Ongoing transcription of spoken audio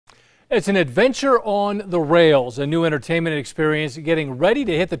It's an adventure on the rails, a new entertainment experience getting ready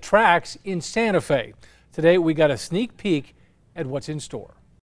to hit the tracks in Santa Fe. Today, we got a sneak peek at what's in store.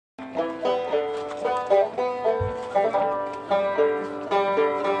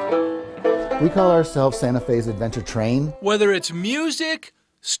 We call ourselves Santa Fe's Adventure Train. Whether it's music,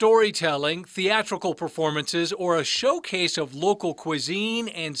 storytelling, theatrical performances, or a showcase of local cuisine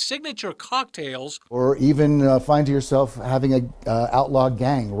and signature cocktails, Or even find yourself having an outlaw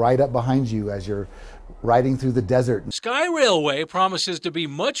gang right up behind you as you're riding through the desert. Sky Railway promises to be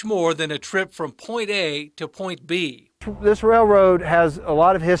much more than a trip from point A to point B. This railroad has a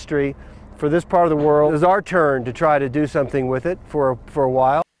lot of history for this part of the world. It's our turn to try to do something with it for a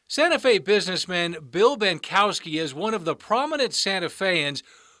while. Santa Fe businessman Bill Benkowski is one of the prominent Santa Feans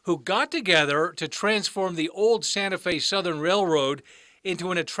who got together to transform the old Santa Fe Southern Railroad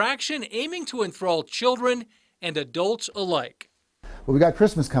into an attraction aiming to enthrall children and adults alike. Well, we got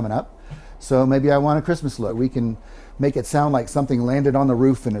Christmas coming up, so maybe I want a Christmas look. We can make it sound like something landed on the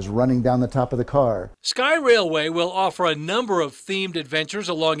roof and is running down the top of the car. Sky Railway will offer a number of themed adventures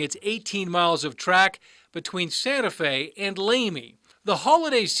along its 18 miles of track between Santa Fe and Lamy. The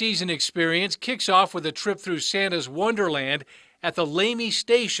holiday season experience kicks off with a trip through Santa's Wonderland at the Lamy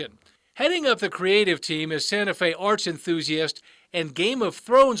Station. Heading up the creative team is Santa Fe arts enthusiast and Game of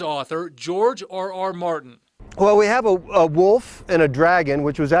Thrones author George R.R. Martin. Well, we have a wolf and a dragon,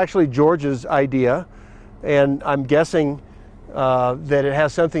 which was actually George's idea, and I'm guessing that it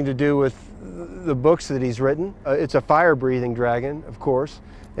has something to do with the books that he's written. It's a fire-breathing dragon, of course,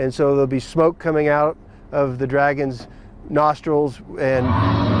 and so there'll be smoke coming out of the dragon's nostrils. And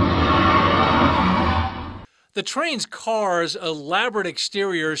the train's cars' elaborate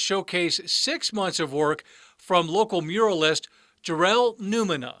exteriors showcase 6 months of work from local muralist Jarrell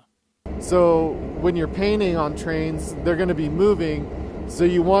Numina. So when you're painting on trains, they're going to be moving, so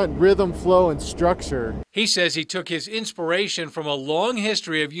you want rhythm, flow, and structure. He says he took his inspiration from a long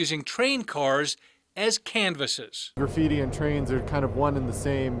history of using train cars as canvases. Graffiti and trains are kind of one and the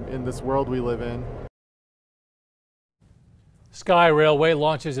same in this world we live in. Sky Railway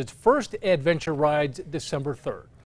launches its first adventure rides December 3rd.